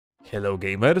Hello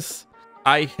gamers.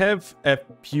 I have a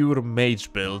pure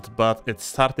mage build, but its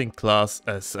starting class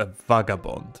as a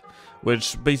vagabond,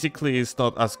 which basically is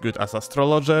not as good as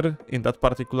astrologer in that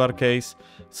particular case.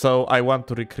 So I want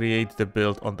to recreate the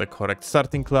build on the correct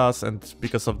starting class, and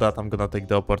because of that I'm gonna take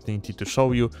the opportunity to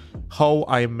show you how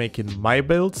I'm making my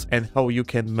builds and how you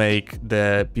can make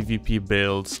the PvP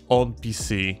builds on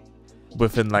PC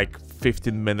within like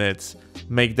 15 minutes,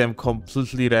 make them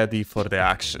completely ready for the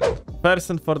action. First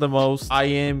and foremost, I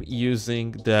am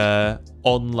using the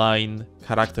online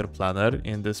character planner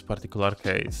in this particular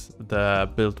case, the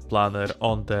build planner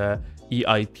on the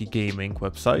EIP gaming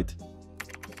website.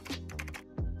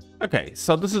 Okay,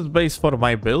 so this is base for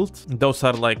my build. Those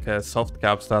are like soft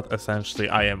caps that essentially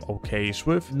I am okay-ish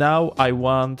with. Now I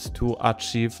want to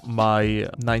achieve my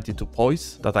 92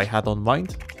 poise that I had on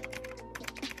mind.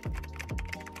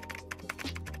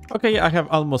 Okay, I have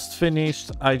almost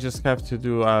finished. I just have to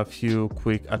do a few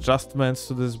quick adjustments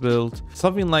to this build.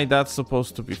 Something like that's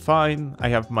supposed to be fine. I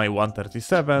have my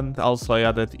 137. Also, I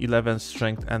added 11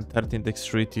 strength and 13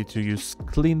 dexterity to use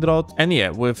clean rod. And yeah,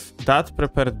 with that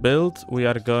prepared build, we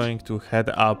are going to head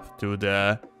up to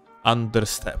the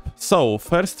understep. So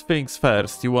first things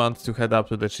first, you want to head up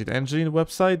to the cheat engine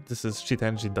website. This is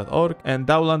cheatengine.org, and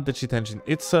download the cheat engine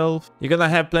itself. You're gonna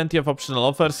have plenty of optional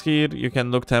offers here. You can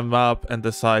look them up and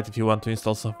decide if you want to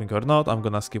install something or not. I'm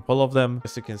gonna skip all of them.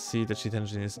 As you can see, the cheat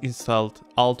engine is installed,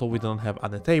 although we don't have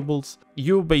any tables.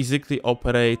 You basically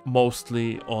operate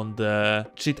mostly on the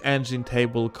cheat engine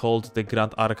table called the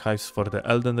Grand Archives for the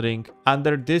Elden Ring.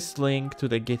 Under this link to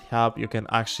the GitHub, you can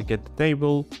actually get the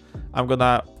table. I'm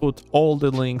gonna put all the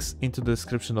links into the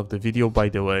description of the video, by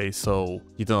the way, so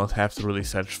you do not have to really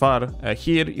search far.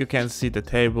 Here you can see the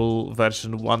table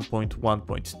version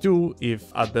 1.1.2.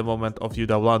 If at the moment of you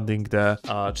downloading the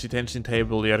cheat engine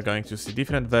table you are going to see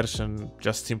different version,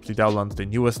 just simply download the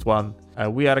newest one.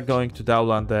 We are going to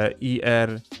download the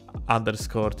ER_TGA_,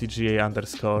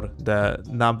 the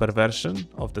number version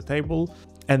of the table.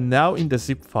 And now in the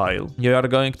zip file, you are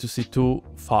going to see two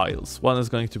files. One is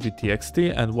going to be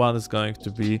txt and one is going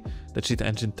to be the cheat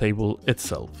engine table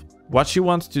itself. What you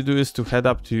want to do is to head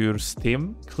up to your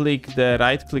Steam, click the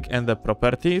right click and the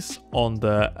properties on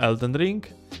the Elden Ring,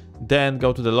 then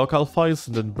go to the local files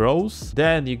and then browse.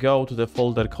 Then you go to the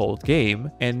folder called game,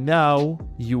 and now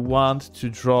you want to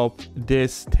drop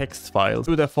this text file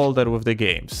to the folder with the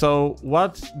game. So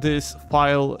what this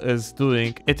file is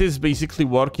doing, it is basically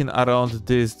working around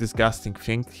this disgusting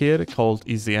thing here called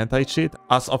easy anti-cheat,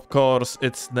 as of course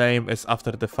its name is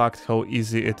after the fact how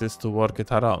easy it is to work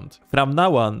it around. From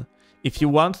now on, if you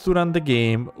want to run the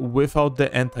game without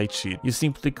the anti-cheat, you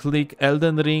simply click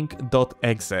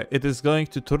eldenring.exe. It is going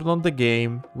to turn on the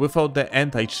game without the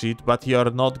anti-cheat, but you are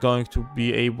not going to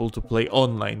be able to play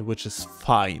online, which is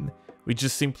fine. We're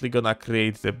just simply gonna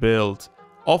create the build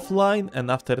offline,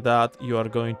 and after that you are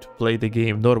going to play the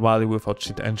game normally without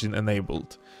cheat engine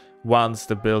enabled once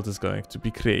the build is going to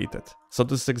be created. So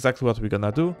this is exactly what we're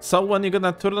gonna do. So when you're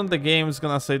gonna turn on the game, it's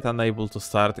gonna say unable to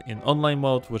start in online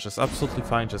mode, which is absolutely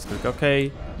fine. Just click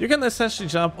OK. You can essentially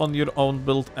jump on your own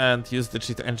build and use the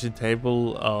cheat engine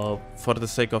table for the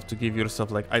sake of to give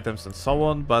yourself like items and so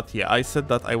on. But yeah, I said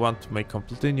that I want to make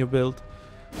completely new build.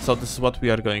 So this is what we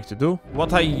are going to do.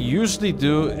 What I usually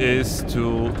do is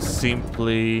to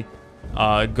simply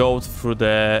go through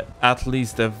at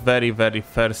least the very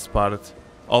first part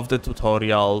of the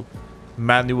tutorial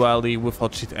manually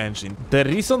without cheat engine. The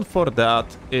reason for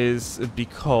that is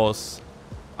because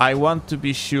I want to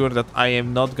be sure that I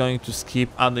am not going to skip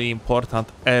any important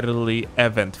early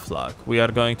event flag. We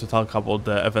are going to talk about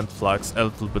the event flags a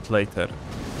little bit later.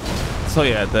 So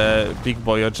yeah, the big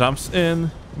boyo jumps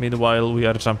in, meanwhile we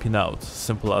are jumping out.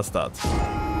 Simple as that.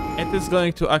 It is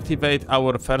going to activate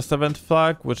our first event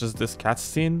flag, which is this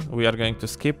cutscene. We are going to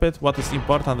skip it. What is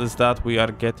important is that we are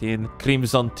getting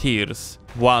crimson tears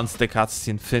once the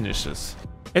cutscene finishes.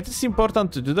 It is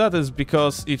important to do that is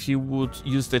because if you would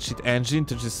use the cheat engine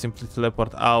to just simply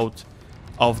teleport out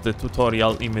of the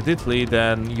tutorial immediately,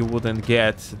 then you wouldn't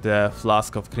get the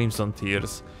flask of crimson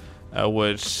tears,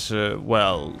 which,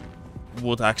 well,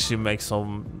 would actually make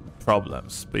some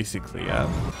problems, basically. Yeah,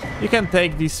 you can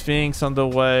take these things on the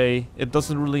way. It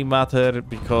doesn't really matter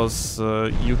because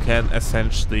you can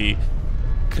essentially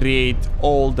create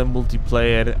all the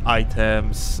multiplayer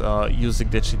items using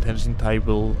the cheat engine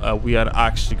table. We are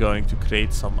actually going to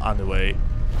create some anyway,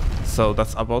 so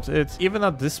that's about it. Even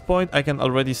at this point I can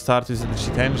already start using the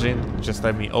cheat engine. Just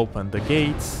let me open the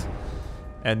gates,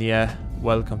 and yeah,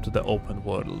 welcome to the open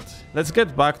world. Let's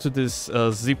get back to this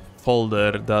zip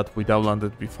folder that we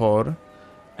downloaded before,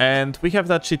 And we have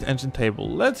that cheat engine table.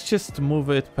 Let's just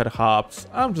move it, perhaps.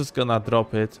 I'm just gonna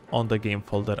drop it on the game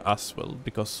folder as well,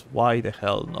 because why the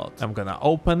hell not? I'm gonna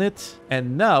open it.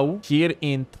 And now, here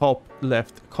in top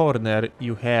left corner,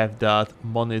 you have that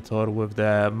monitor with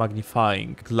the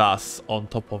magnifying glass on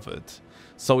top of it.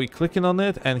 So we're clicking on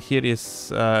it, and here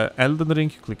is Elden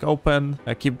Ring. You click open,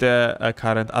 keep the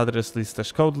current address list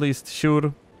 / code list,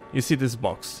 sure. You see this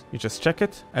box, you just check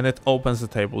it, and it opens the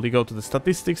table. You go to the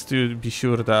statistics to be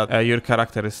sure that your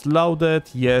character is loaded.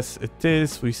 Yes, it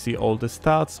is. We see all the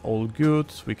stats, all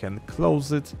good. We can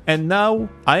close it. And now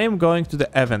I am going to the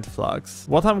event flags.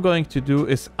 What I'm going to do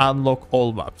is unlock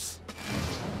all maps.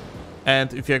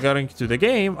 And if you're going to the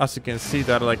game, as you can see,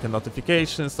 there are like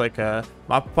notifications, like a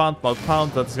map pound,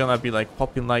 that's gonna be like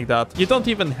popping like that. You don't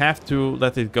even have to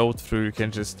let it go through. You can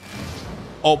just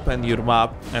open your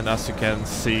map, and as you can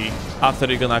see, after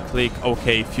you're gonna click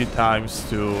OK a few times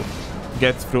to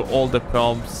get through all the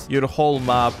prompts, your whole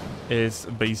map is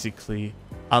basically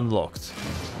unlocked,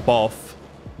 both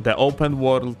the open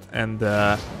world and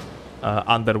the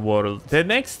underworld. The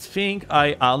next thing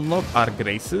I unlock are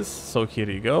graces, so here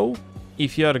you go.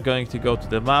 If you are going to go to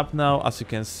the map now, as you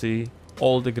can see,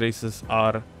 all the graces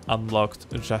are unlocked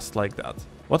just like that.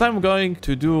 What I'm going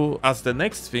to do as the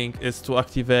next thing is to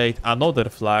activate another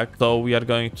flag. So we are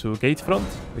going to Gatefront.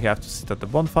 We have to sit at the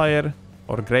bonfire,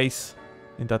 or Grace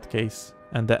in that case,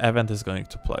 and the event is going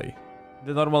to play.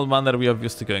 The normal manner we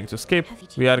obviously going to skip.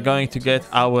 We are going to get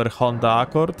our Honda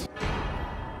Accord.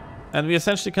 And we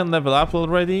essentially can level up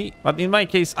already. But in my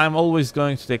case, I'm always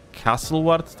going to the Castle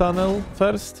Ward tunnel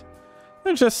first.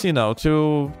 And just, you know,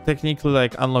 to technically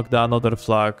like unlock the another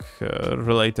flag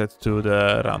related to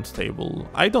the round table.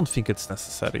 I don't think it's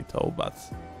necessary though, but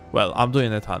well, I'm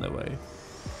doing it anyway.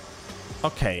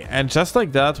 Okay, and just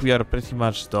like that, we are pretty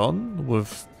much done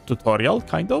with tutorial,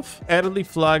 kind of. Early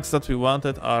flags that we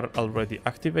wanted are already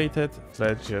activated.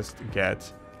 Let's just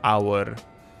get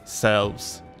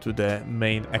ourselves to the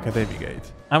main academy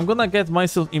gate. I'm gonna get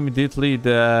myself immediately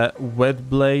the wet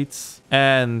blades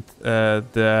and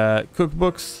the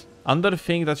cookbooks. Another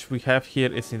thing that we have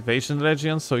here is invasion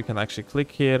regions, so you can actually click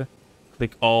here,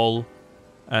 click all,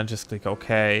 and just click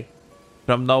OK.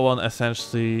 From now on,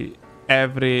 essentially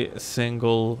every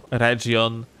single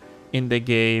region in the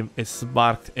game is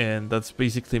marked in. That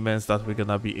basically means that we're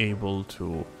gonna be able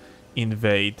to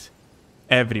invade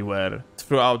everywhere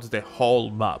throughout the whole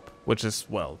map, which is,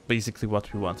 well, basically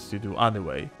what we want to do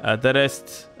anyway. The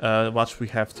rest, what we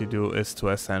have to do is to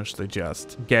essentially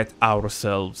just get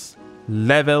ourselves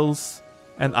levels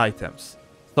and items.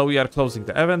 So we are closing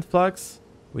the event flags.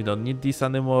 We don't need these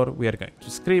anymore. We are going to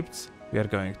scripts. We are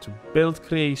going to build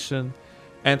creation.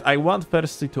 And I want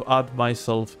firstly to add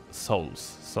myself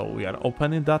souls. So we are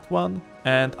opening that one.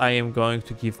 And I am going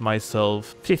to give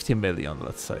myself 50 million,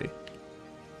 let's say.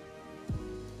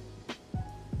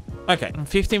 Okay,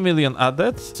 50 million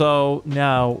added. So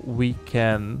now we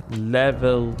can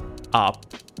level up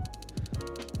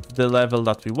the level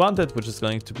that we wanted, which is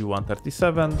going to be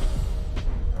 137.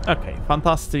 Okay,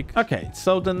 fantastic. Okay,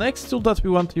 so the next tool that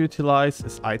we want to utilize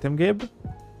is item gib.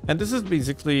 And this is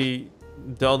basically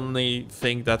the only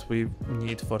thing that we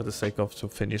need for the sake of to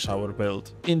finish our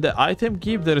build. In the item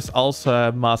gib, there is also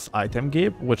a mass item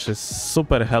gib, which is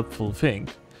super helpful thing.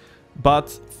 But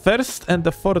first and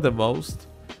the foremost,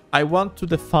 I want to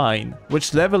define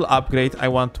which level upgrade I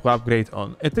want to upgrade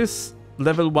on. It is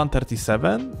level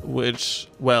 137, which,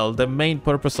 well, the main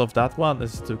purpose of that one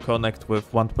is to connect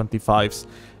with 125s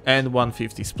and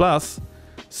 150s plus.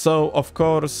 So, of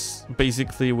course,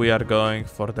 basically we are going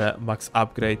for the max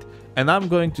upgrade. And I'm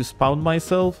going to spawn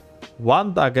myself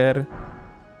one dagger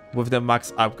with the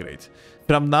max upgrade.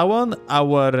 From now on,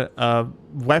 our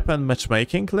weapon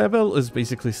matchmaking level is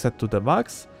basically set to the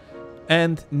max.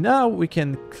 And now we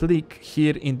can click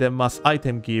here in the mass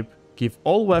item gib, give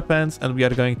all weapons, and we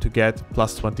are going to get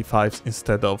plus 25s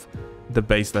instead of the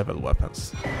base level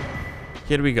weapons.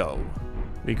 Here we go.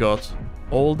 We got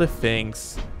all the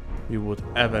things we would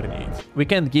ever need. We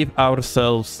can give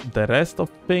ourselves the rest of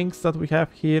things that we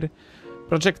have here.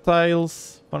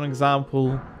 Projectiles, for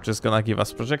example, just gonna give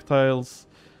us projectiles.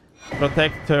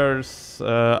 Protectors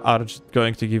are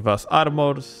going to give us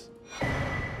armors.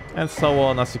 And so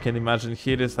on. As you can imagine,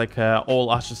 here is like all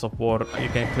Ashes of War. You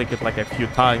can click it like a few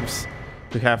times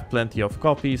to have plenty of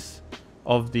copies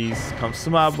of these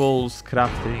consumables,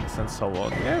 craftings, and so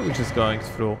on. Yeah, we're just going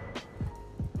through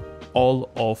all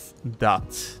of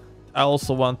that. I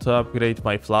also want to upgrade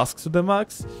my flasks to the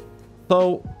max.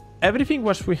 So everything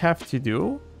what we have to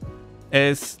do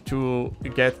is to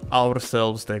get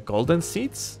ourselves the golden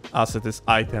seeds, as it is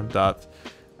item that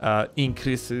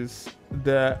increases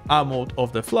the amount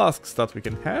of the flasks that we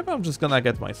can have, I'm just gonna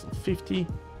get myself 50.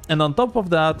 And on top of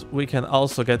that, we can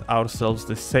also get ourselves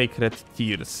the sacred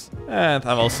tears. And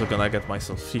I'm also gonna get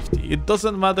myself 50. It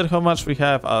doesn't matter how much we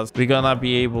have, as we're gonna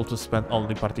be able to spend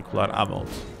only particular amount.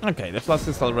 Okay, the flask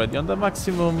is already on the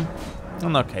maximum.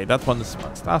 And okay, that one is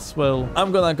maxed as well.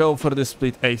 I'm gonna go for the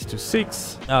split 8 to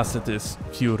 6, as it is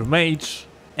pure mage.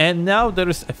 And now there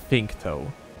is a thing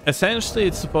though. Essentially,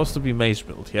 it's supposed to be mage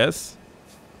build, yes?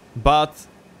 But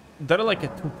there are like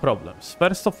two problems.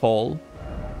 First of all,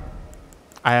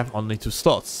 I have only 2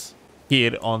 slots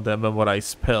here on the memorize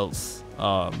spells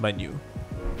menu.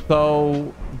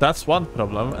 So that's one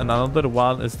problem, and another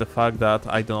one is the fact that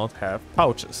I do not have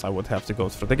pouches. I would have to go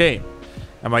through the game.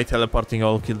 Am I teleporting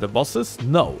all kill the bosses?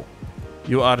 No.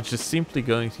 You are just simply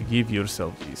going to give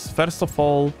yourself these. First of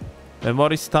all,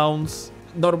 memory stones.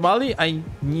 Normally I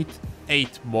need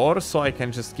 8 more, so I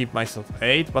can just give myself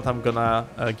 8, but I'm gonna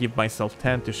give myself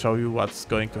 10 to show you what's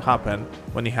going to happen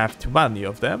when you have too many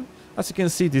of them. As you can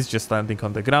see, this is just landing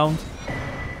on the ground,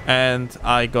 and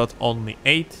I got only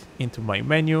 8 into my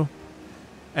menu.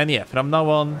 And yeah, from now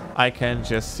on, I can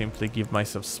just simply give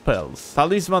myself spells.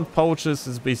 Talisman pouches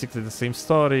is basically the same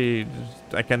story.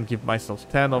 I can give myself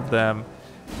 10 of them.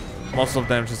 Most of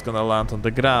them just gonna land on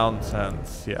the ground, and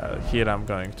yeah, here I'm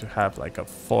going to have like a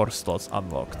 4 slots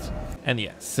unlocked. And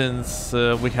yeah, since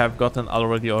we have gotten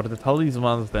already all the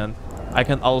talismans, then I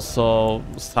can also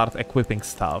start equipping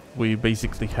stuff. We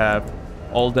basically have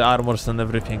all the armors and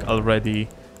everything already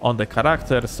on the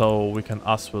character, so we can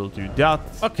as well do that.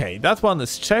 Okay, that one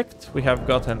is checked. We have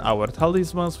gotten our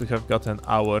talismans, we have gotten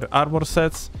our armor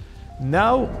sets.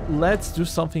 Now let's do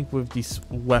something with these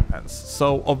weapons.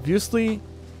 So obviously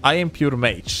I am pure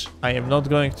mage. I am not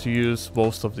going to use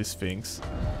most of these things.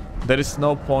 There is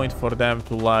no point for them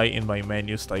to lie in my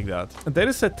menus like that. There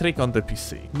is a trick on the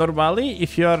PC. Normally,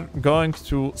 if you are going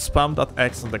to spam that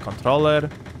X on the controller,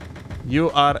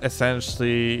 you are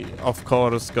essentially, of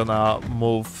course, gonna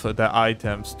move the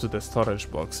items to the storage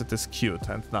box. It is cute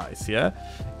and nice, yeah?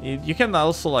 You can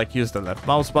also like use the left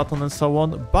mouse button and so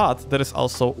on, but there is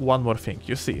also one more thing.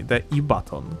 You see, the E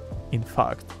button, in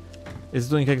fact, is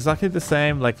doing exactly the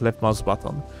same like left mouse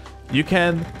button. You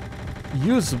can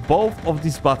use both of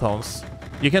these buttons.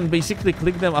 You can basically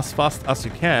click them as fast as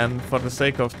you can for the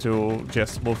sake of to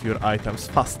just move your items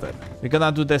faster. We're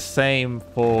gonna do the same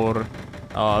for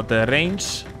the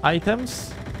range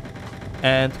items,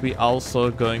 and we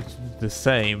also going to do the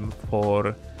same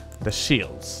for the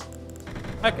shields.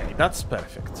 Okay, that's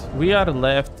perfect. We are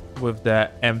left with the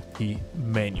empty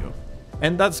menu,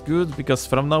 and that's good because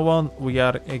from now on we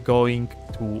are going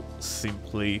to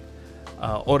simply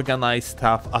organize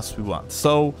stuff as we want.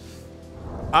 So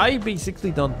I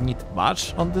basically don't need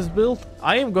much on this build.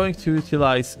 I am going to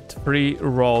utilize 3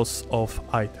 rows of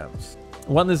items.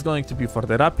 One is going to be for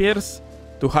the rapiers,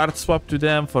 to hard swap to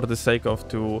them for the sake of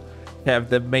to have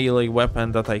the melee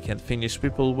weapon that I can finish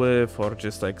people with, or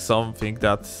just like something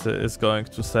that is going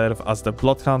to serve as the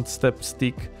bloodhound step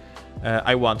stick.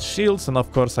 I want shields, and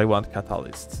of course I want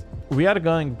catalysts. We are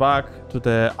going back to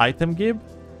the item gib,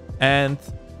 and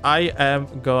I am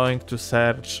going to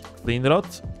search Clean Rod,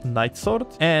 Night Sword,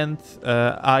 and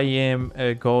I am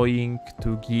going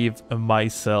to give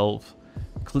myself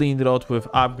Clean Rod with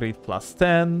upgrade plus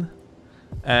 10,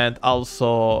 and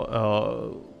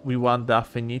also we want the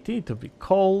affinity to be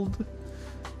cold,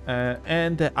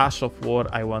 and the Ash of War,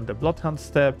 I want the Bloodhound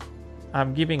Step.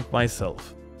 I'm giving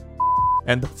myself,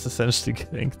 and that's essentially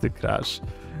going to crash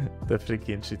the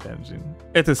freaking cheat engine.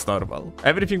 It is normal.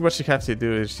 Everything what you have to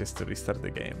do is just to restart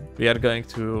the game. We are going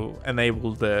to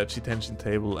enable the cheat engine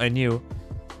table anew.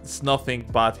 It's nothing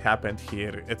bad happened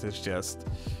here. It is just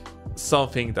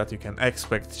something that you can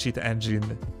expect. Cheat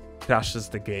engine crashes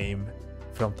the game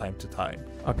from time to time.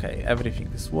 Okay,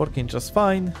 everything is working just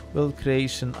fine. Build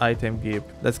creation, item gib.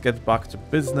 Let's get back to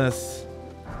business.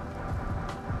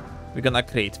 We're gonna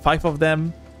create 5 of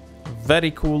them. Very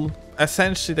cool.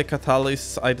 Essentially the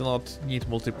catalysts, I do not need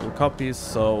multiple copies,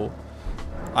 so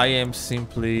I am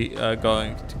simply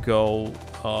going to go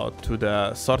to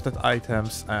the sorted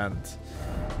items and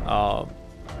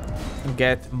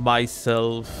get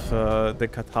myself the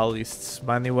catalysts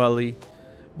manually.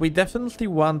 We definitely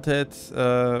wanted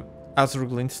Azure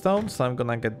Glintstone, so I'm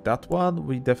gonna get that one.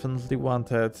 We definitely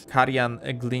wanted Carian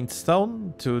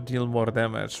Glintstone to deal more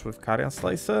damage with Carian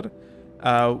Slicer.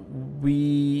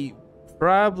 We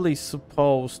probably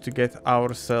supposed to get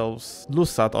ourselves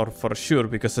Lusat, or for sure,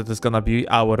 because it is gonna be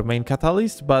our main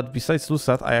catalyst, but besides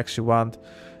Lusat, I actually want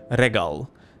Regal.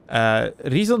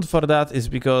 Reason for that is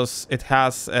because it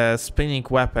has a spinning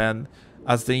weapon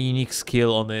as the unique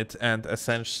skill on it, and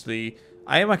essentially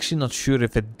I am actually not sure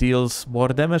if it deals more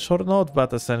damage or not,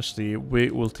 but essentially we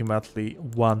ultimately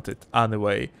want it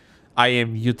anyway. I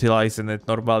am utilizing it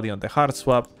normally on the hard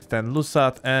swap, then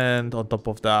Lusat, and on top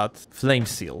of that, Flame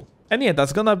Seal. And yeah,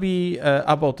 that's gonna be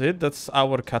about it. That's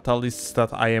our catalysts that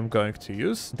I am going to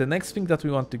use. The next thing that we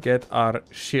want to get are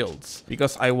shields,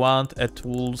 because I want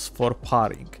tools for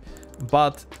parrying.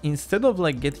 But instead of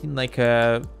like getting like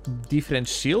different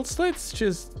shields, let's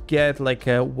just get like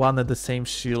one and the same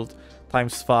shield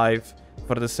times 5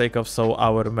 for the sake of so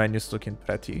our menu's looking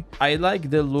pretty. I like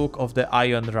the look of the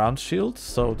iron round shield,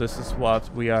 so this is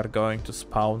what we are going to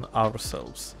spawn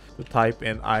ourselves. To type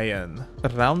in iron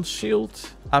round shield.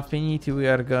 Affinity we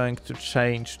are going to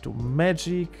change to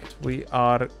magic. We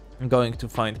are going to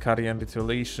find carrion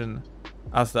retaliation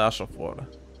as the Ash of War.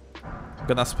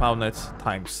 Gonna spawn it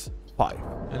times 5.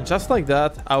 And just like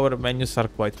that, our menus are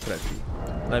quite pretty.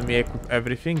 Let me equip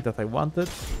everything that I wanted.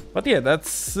 But yeah,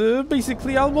 that's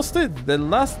basically almost it. The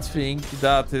last thing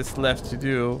that is left to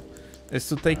do is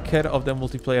to take care of the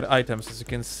multiplayer items. As you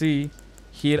can see,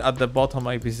 here at the bottom,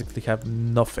 I basically have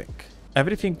nothing.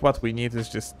 Everything what we need is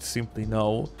just simply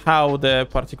know how the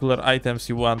particular items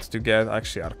you want to get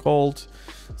actually are called.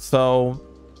 So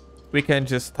we can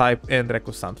just type in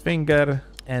Recusant Finger,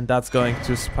 and that's going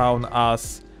to spawn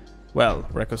us, well,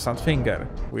 Recusant Finger.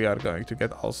 We are going to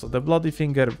get also the Bloody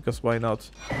Finger, because why not?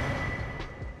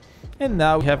 And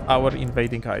now we have our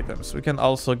invading items. We can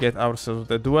also get ourselves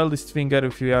the Duelist Finger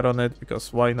if we are on it,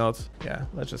 because why not? Yeah,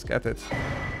 let's just get it.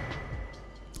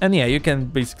 And yeah, you can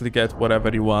basically get whatever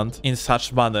you want in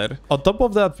such manner. On top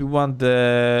of that, we want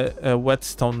the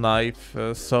whetstone knife,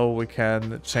 so we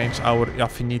can change our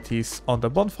affinities on the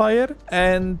bonfire.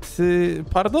 And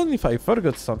pardon if I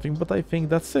forgot something, but I think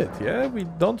that's it. Yeah, we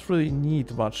don't really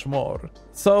need much more.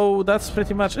 So that's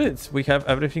pretty much it. We have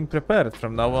everything prepared.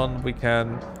 From now on, we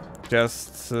can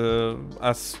just,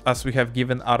 as we have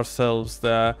given ourselves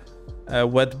the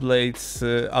wet blades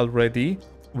already,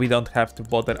 we don't have to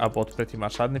bother about pretty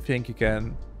much anything. You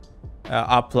can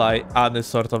apply any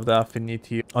sort of the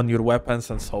affinity on your weapons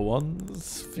and so on.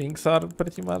 Things are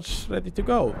pretty much ready to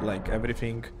go. Like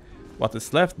everything what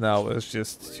is left now is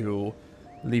just to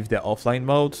leave the offline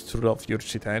mode, turn off your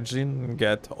cheat engine,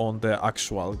 get on the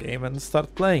actual game and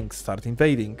start playing, start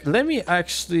invading. Let me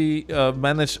actually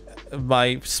manage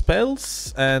my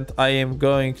spells, and I am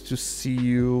going to see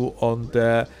you on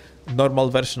the normal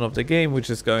version of the game, which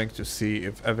is going to see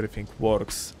if everything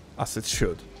works as it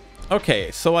should.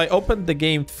 Okay, so I opened the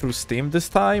game through Steam this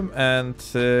time, and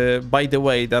by the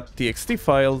way, that TXT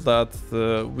file that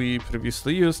we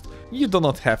previously used, you do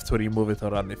not have to remove it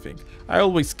or anything. I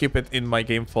always keep it in my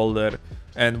game folder,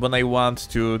 and when I want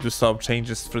to do some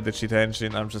changes through the cheat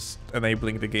engine, I'm just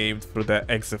enabling the game through the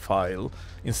exe file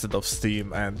instead of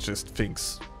Steam, and just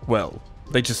things, well,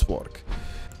 they just work.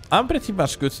 I'm pretty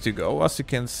much good to go. As you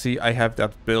can see, I have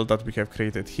that build that we have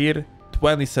created here.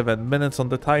 27 minutes on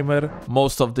the timer.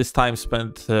 Most of this time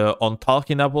spent on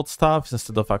talking about stuff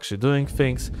instead of actually doing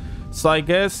things. So I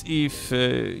guess if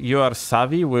you are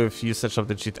savvy with usage of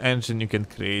the cheat engine, you can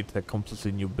create a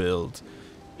completely new build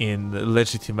in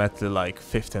legitimately like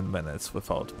 15 minutes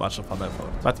without much of an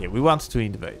effort. But yeah, we want to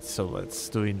invade, so let's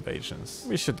do invasions.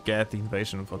 We should get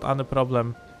invasion without any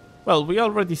problem. Well, we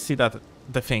already see that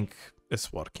the thing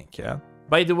is working, yeah?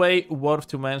 By the way, worth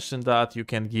to mention that you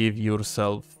can give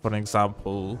yourself, for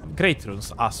example, great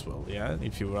runes as well, yeah?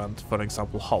 If you want, for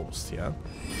example, host, yeah?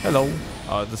 Hello.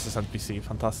 Oh, this is NPC,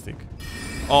 fantastic.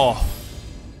 Oh,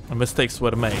 mistakes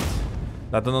were made.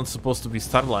 That's not supposed to be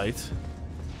Starlight.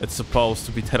 It's supposed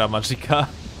to be Terra Magica.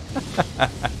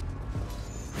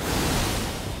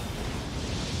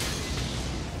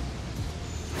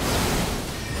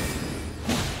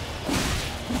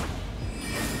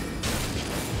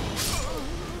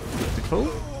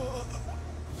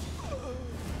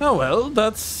 Oh well,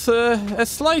 that's a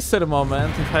slicer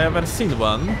moment, if I ever seen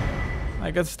one.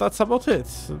 I guess that's about it.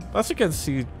 As you can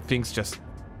see, things just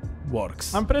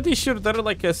works. I'm pretty sure there are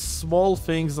like small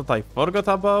things that I forgot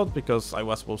about, because I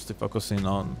was mostly focusing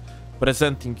on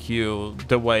presenting you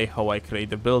the way how I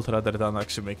create the build rather than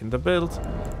actually making the build.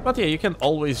 But yeah, you can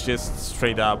always just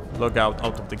straight up log out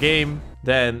of the game,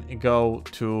 then go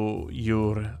to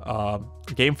your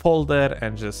game folder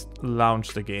and just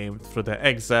launch the game through the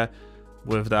exe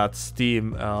with that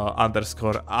steam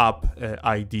underscore app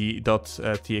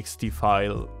id.txt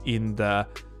file in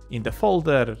the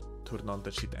folder. Turn on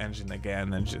the cheat engine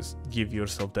again and just give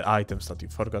yourself the items that you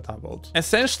forgot about.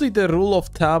 Essentially, the rule of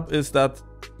thumb is that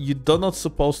you do not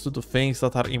supposed to do things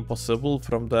that are impossible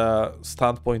from the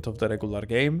standpoint of the regular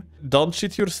game. Don't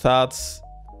cheat your stats.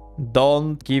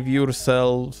 Don't give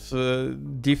yourself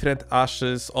different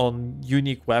ashes on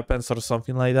unique weapons or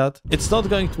something like that. It's not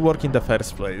going to work in the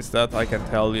first place, that I can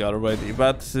tell you already.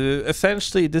 But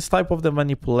essentially, this type of the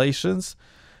manipulations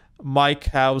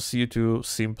might cause you to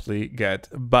simply get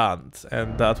banned.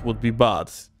 And that would be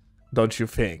bad, don't you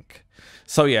think?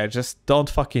 So yeah, just don't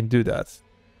fucking do that.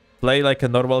 Play like a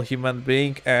normal human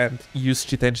being and use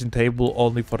cheat engine table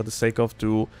only for the sake of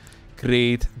to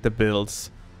create the builds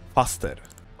faster.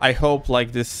 I hope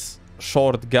like this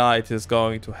short guide is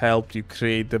going to help you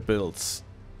create the builds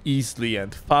easily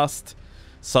and fast,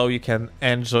 so you can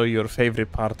enjoy your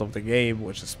favorite part of the game,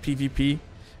 which is PvP,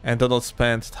 and do not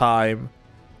spend time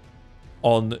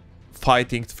on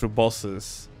fighting through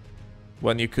bosses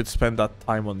when you could spend that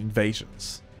time on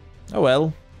invasions. Oh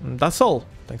well, that's all.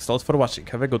 Thanks a lot for watching.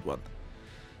 Have a good one.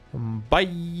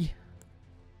 Bye!